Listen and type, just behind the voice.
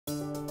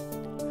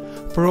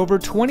For over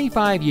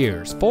 25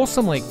 years,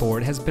 Folsom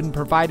Blvd has been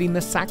providing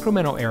the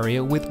Sacramento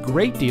area with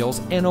great deals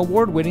and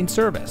award-winning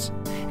service.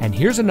 And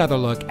here's another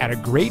look at a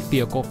great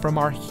vehicle from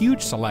our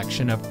huge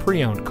selection of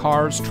pre-owned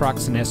cars,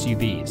 trucks, and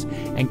SUVs,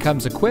 and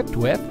comes equipped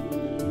with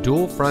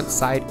dual front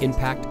side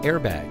impact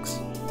airbags,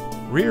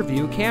 rear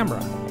view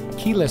camera,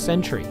 keyless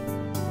entry,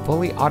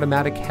 fully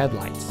automatic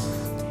headlights,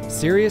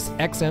 Sirius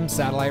XM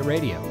satellite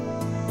radio,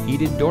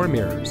 heated door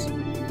mirrors,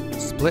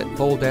 split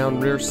fold-down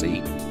rear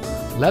seat,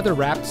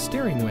 leather-wrapped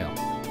steering wheel,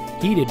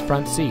 heated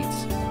front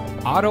seats,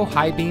 auto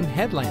high beam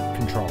headlamp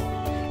control,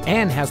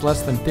 and has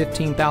less than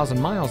 15,000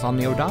 miles on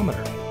the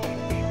odometer.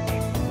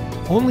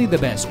 Only the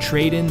best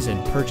trade-ins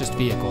and purchased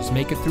vehicles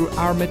make it through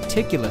our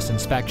meticulous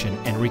inspection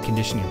and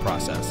reconditioning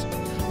process.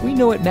 We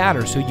know it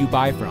matters who you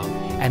buy from,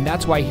 and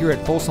that's why here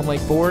at Folsom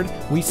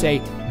Blvd we say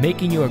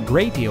making you a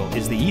great deal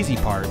is the easy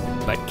part,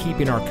 but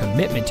keeping our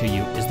commitment to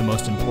you is the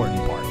most important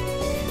part.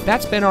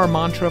 That's been our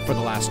mantra for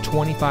the last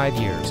 25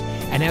 years,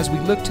 and as we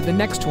look to the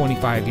next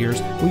 25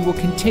 years, we will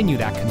continue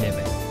that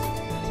commitment.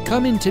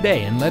 Come in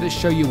today and let us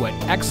show you what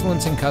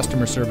excellence in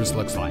customer service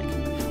looks like.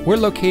 We're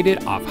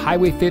located off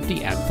Highway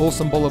 50 at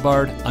Folsom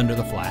Boulevard under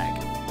the flag.